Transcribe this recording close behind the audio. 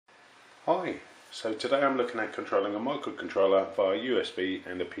Hi, so today I'm looking at controlling a microcontroller via USB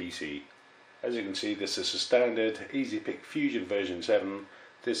and a PC. As you can see, this is a standard EasyPick Fusion version 7.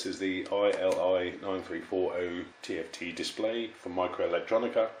 This is the ILI9340 TFT display from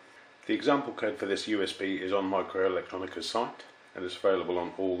Mikroelektronika. The example code for this USB is on Mikroelektronika's site and it's available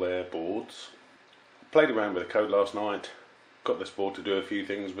on all their boards. I played around with the code last night, got this board to do a few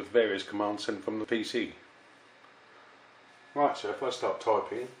things with various commands sent from the PC. Right, so if I start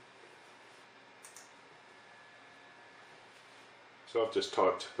typing, so I've just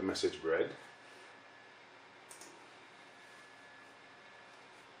typed the message red,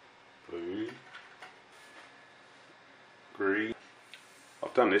 blue, green.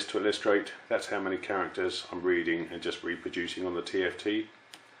 I've done this to illustrate that's how many characters I'm reading and just reproducing on the TFT.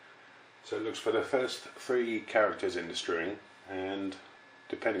 So it looks for the first 3 characters in the string, and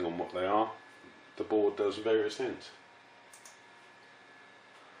depending on what they are, the board does various things.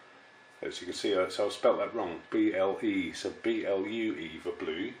 As you can see, so I've spelt that wrong, B-L-E, so B-L-U-E for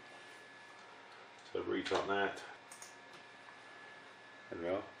blue. So retype that, there we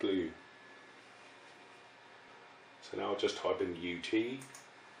are, blue. So now I'll just type in U-T.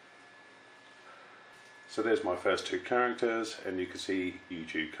 So there's my first 2 characters, and you can see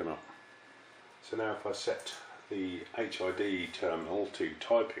U2 come up. So now if I set the HID terminal to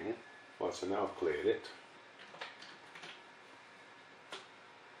typing, right, so now I've cleared it.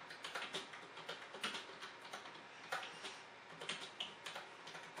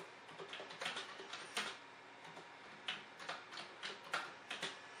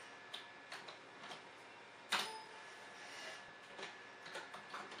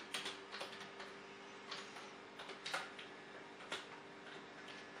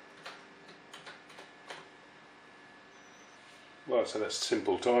 Well, so that's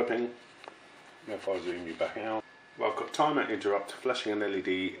simple typing. If I zoom you back out, well, I've got timer interrupt flashing an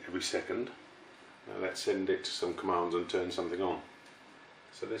LED every second. Now let's send it to some commands and turn something on.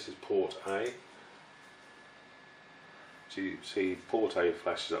 So this is port A. So you see port A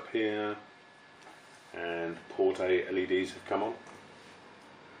flashes up here, and port A LEDs have come on.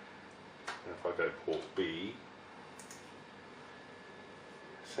 Now if I go port B,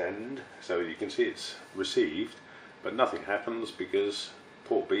 send, so you can see it's received, but nothing happens because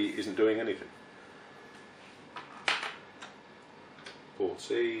port B isn't doing anything. Port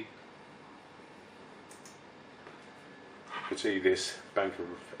C, you can see this bank of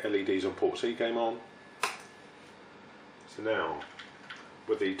LEDs on port C came on. So now,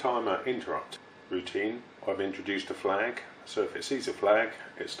 with the timer interrupt routine, I've introduced a flag, so if it sees a flag,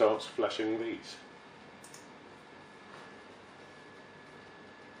 it starts flashing these.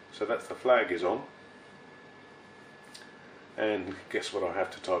 So that's the flag is on. And guess what I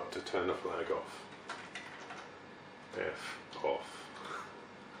have to type to turn the flag off? F off.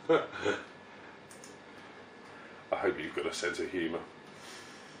 I hope you've got a sense of humour.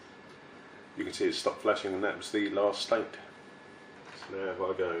 You can see it stopped flashing, and that was the last state. So now if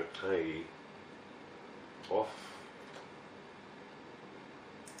I go A off,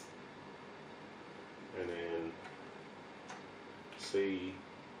 and then C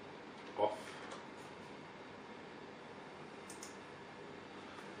off,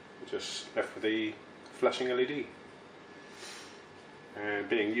 just left with the flashing LED. And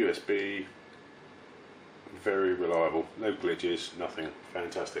being USB, very reliable, no glitches, nothing.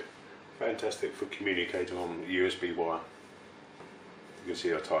 Fantastic. Fantastic for communicating on USB wire. You can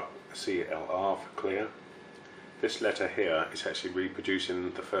see I type CLR for clear. This letter here is actually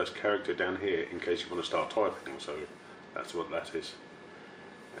reproducing the first character down here in case you want to start typing, so that's what that is.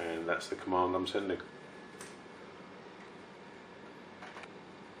 And that's the command I'm sending.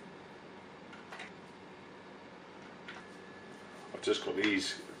 I've just got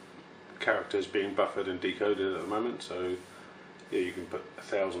these characters being buffered and decoded at the moment, so yeah, you can put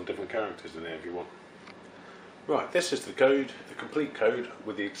 1,000 different characters in there if you want. Right, this is the code, the complete code,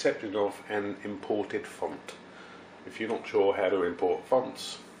 with the exception of an imported font. If you're not sure how to import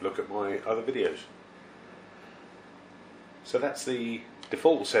fonts, look at my other videos. So that's the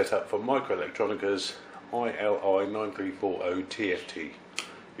default setup for Mikroelektronika's ILI9340 TFT.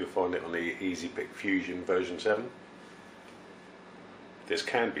 You'll find it on the EasyPick Fusion version 7. This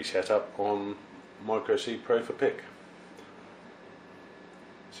can be set up on Micro C Pro for Pick.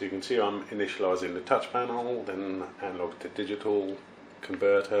 So you can see I'm initializing the touch panel, then analog to digital,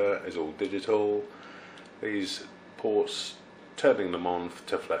 converter is all digital, these ports, turning them on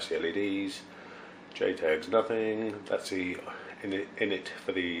to flash the LEDs, JTAG's nothing, that's the init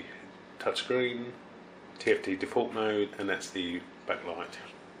for the touchscreen, TFT default mode, and that's the backlight.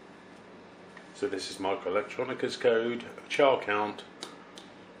 So this is Mikroelektronika's code, char count,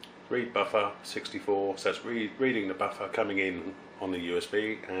 read buffer 64, so that's reading the buffer coming in on the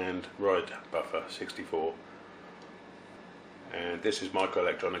USB, and write buffer 64. And this is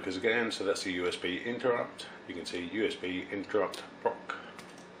Microelektronika again, so that's the USB interrupt. You can see USB interrupt proc.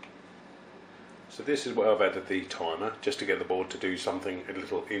 So this is where I've added the timer, just to get the board to do something a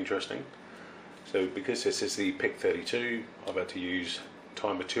little interesting. So because this is the PIC 32, I've had to use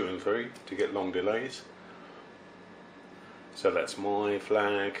timer 2 and 3 to get long delays. So that's my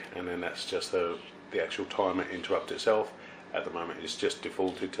flag, and then that's just the actual timer interrupt itself. At the moment it's just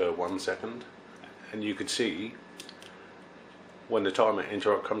defaulted to 1 second. And you can see when the timer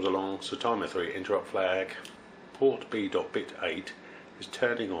interrupt comes along, so timer 3 interrupt flag, port B.bit 8 is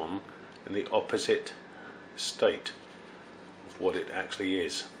turning on in the opposite state of what it actually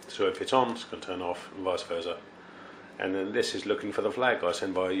is. So if it's on, it's going to turn off, and vice versa. And then this is looking for the flag I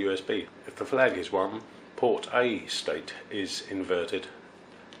send via USB. If the flag is 1, port A state is inverted.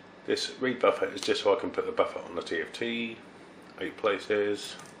 This read buffer is just so I can put the buffer on the TFT, 8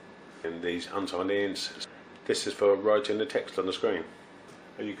 places, and these unsigned ins. This is for writing the text on the screen.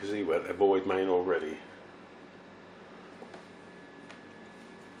 And you can see we're at the void main already.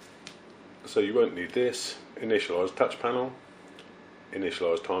 So you won't need this. Initialize touch panel,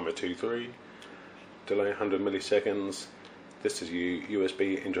 initialize timer 2-3, delay 100 milliseconds. This is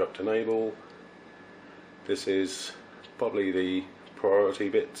USB interrupt enable. This is probably the priority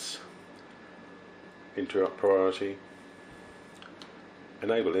bits, interrupt priority,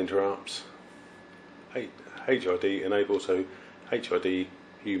 enable interrupts, HID enable, so HID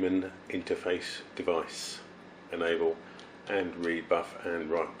human interface device enable, and read buff and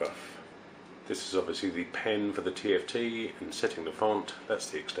write buff. This is obviously the pen for the TFT, and setting the font,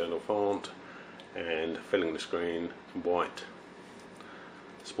 that's the external font, and filling the screen white,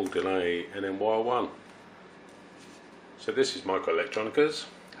 small delay, and then wire 1. So this is Mikroelektronika's.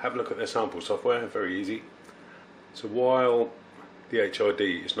 Have a look at their sample software, very easy. So while the HID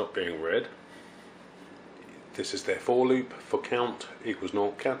is not being read, this is their for loop. For count equals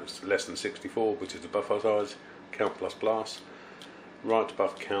 0, count is less than 64, which is the buffer size, count plus plus. Write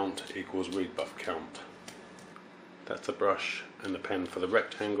buff count equals read buff count. That's the brush and the pen for the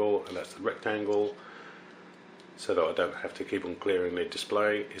rectangle, and that's the rectangle, so that I don't have to keep on clearing the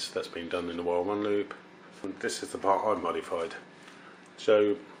display. That's been done in the while 1 loop. And this is the part I've modified.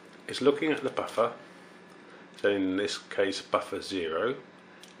 So it's looking at the buffer, so in this case buffer 0.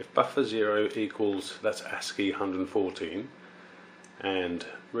 If buffer 0 equals, that's ASCII 114, and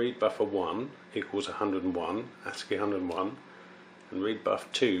read buffer 1 equals 101, ASCII 101, and read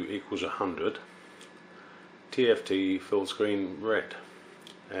buff 2 equals 100, TFT full screen red,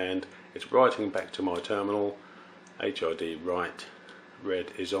 and it's writing back to my terminal, HID write,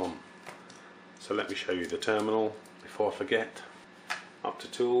 red is on. So let me show you the terminal before I forget. Up to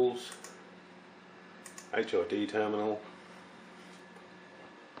tools, HID terminal.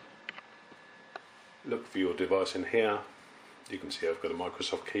 Look for your device in here. You can see I've got a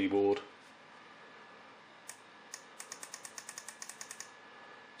Microsoft keyboard.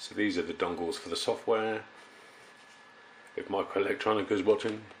 So these are the dongles for the software. If Mikroelektronika is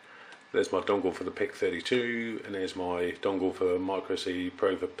watching, there's my dongle for the PIC 32, and there's my dongle for Micro C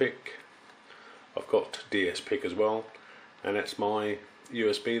Pro for PIC. I've got DS PIC as well, and that's my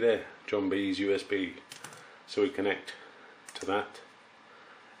USB there, John B's USB. So we connect to that,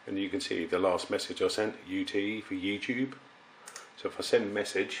 and you can see the last message I sent, UT for YouTube. So if I send a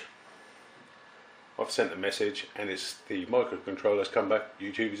message, I've sent a message, and it's the microcontroller's come back,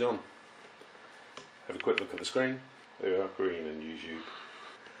 YouTube is on. Have a quick look at the screen. There we are, green and YouTube.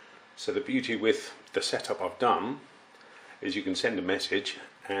 So the beauty with the setup I've done is you can send a message,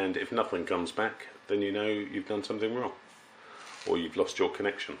 and if nothing comes back, then you know you've done something wrong, or you've lost your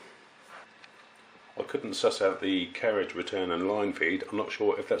connection. I couldn't suss out the carriage return and line feed. I'm not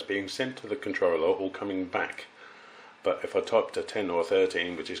sure if that's being sent to the controller or coming back, but if I typed a 10 or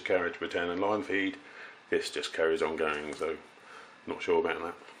 13, which is carriage return and line feed, this just carries on going, so not sure about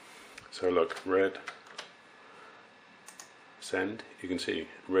that. So look, red, send, you can see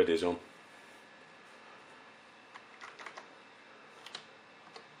red is on.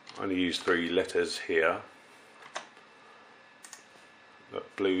 I only use 3 letters here.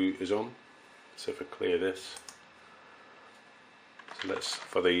 Look, blue is on. So if I clear this, so let's,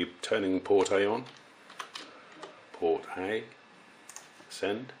 for the turning port A on, port A,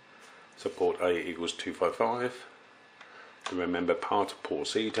 send, so port A equals 255, and remember part of port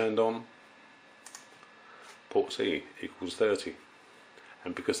C turned on, port C equals 30,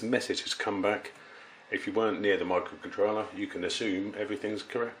 and because the message has come back, if you weren't near the microcontroller, you can assume everything's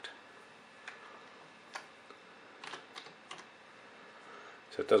correct.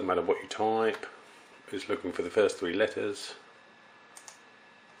 So it doesn't matter what you type, it's looking for the first three letters.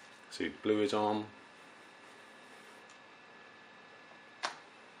 See, blue is on.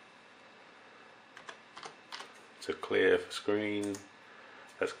 So clear for screen,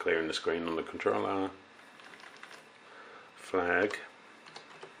 that's clearing the screen on the controller. Flag,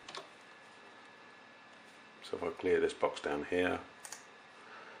 so if I clear this box down here,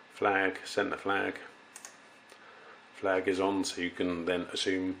 flag, center flag, flag is on, so you can then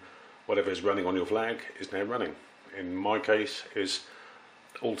assume whatever is running on your flag is now running. In my case is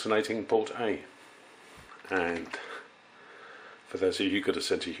alternating port A, and for those of you who've got a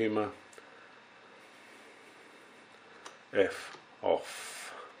sense of humour, F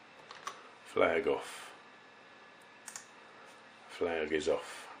off, flag off, flag is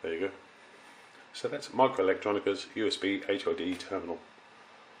off. There you go. So that's Microelektronica's USB HID terminal.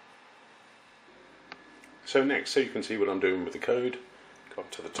 So next, so you can see what I'm doing with the code, go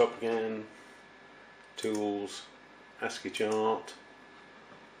up to the top again, tools, ASCII chart.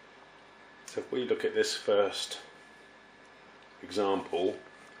 So if we look at this first example,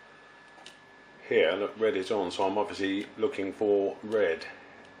 here, look, red is on, so I'm obviously looking for red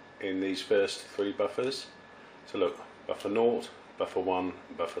in these first three buffers. So look, buffer 0, buffer 1,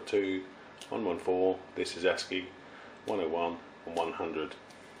 buffer 2, 114, this is ASCII, 101 and 100.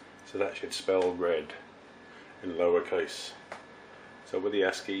 So that should spell red in lowercase. So with the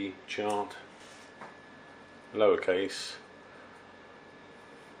ASCII chart, lowercase,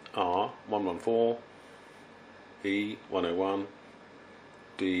 R 114, E 101,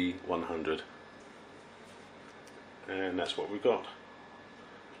 D 100. And that's what we've got.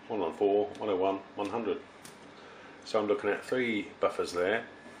 114, 101, 100. So I'm looking at three buffers there.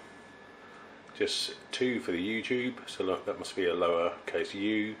 Just two for the YouTube, so look, that must be a lowercase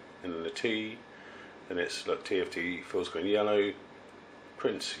u, and then the T, and it's look, TFT full screen yellow,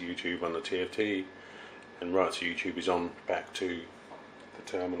 prints YouTube on the TFT, and writes YouTube is on back to the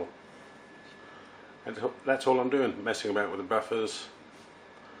terminal. And that's all I'm doing, messing about with the buffers,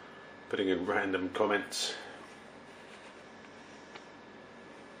 putting in random comments.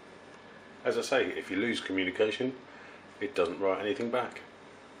 As I say, if you lose communication, it doesn't write anything back.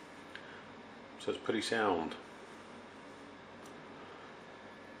 So it's pretty sound.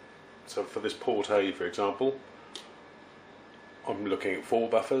 So for this port A, for example, I'm looking at four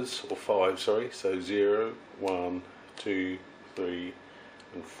buffers, or five, sorry, so 0, 1, 2, 3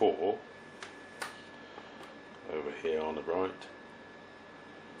 and 4 over here on the right.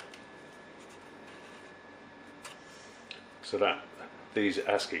 So that these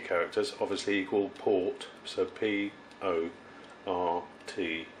ASCII characters obviously equal port, so P, O, R,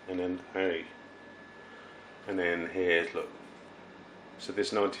 T and then A. And then here, look, so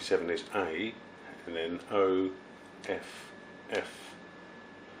this 97 is A, and then O, F, F.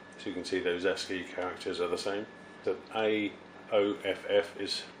 So you can see those ASCII characters are the same. So A, O, F, F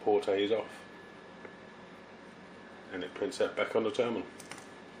is port A is off. And it prints that back on the terminal.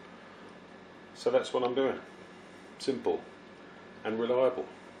 So that's what I'm doing. Simple and reliable.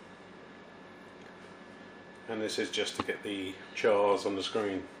 And this is just to get the chars on the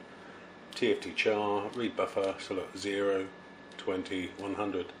screen. TFT char, read buffer, so look, 0, 20,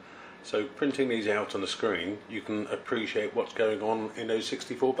 100. So printing these out on the screen, you can appreciate what's going on in those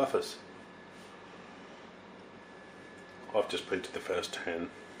 64 buffers. I've just printed the first 10. And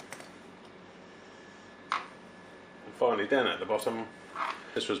finally down at the bottom,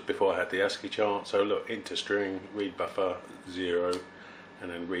 this was before I had the ASCII chart, so look, into string, read buffer 0, and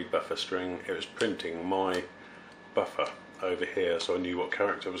then read buffer string. It was printing my buffer over here, so I knew what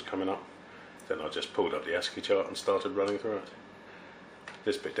character was coming up. Then I just pulled up the ASCII chart and started running through it.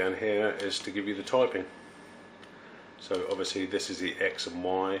 This bit down here is to give you the typing. So obviously this is the X and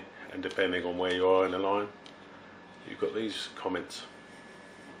Y, and depending on where you are in the line, you've got these comments.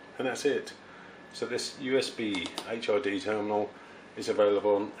 And that's it. So this USB HID terminal is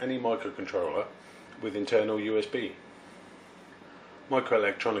available on any microcontroller with internal USB.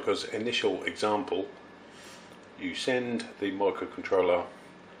 Microelektronica's initial example, you send the microcontroller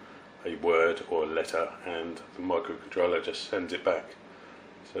a word or a letter and the microcontroller just sends it back.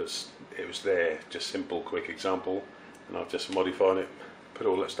 So it was there, just simple, quick example, and I've just modified it, put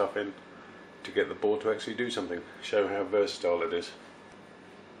all that stuff in to get the board to actually do something, show how versatile it is.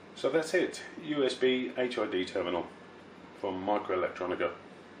 So that's it, USB HID terminal from Microelektronika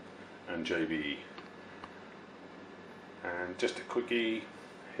and JBE. And just a quickie,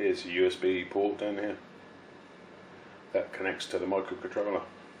 here's a USB port down here that connects to the microcontroller,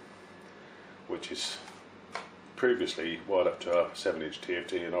 which is previously wired up to a 7-inch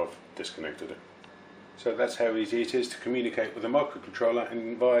TFT, and I've disconnected it. So that's how easy it is to communicate with a microcontroller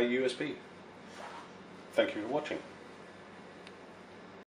and via USB. Thank you for watching.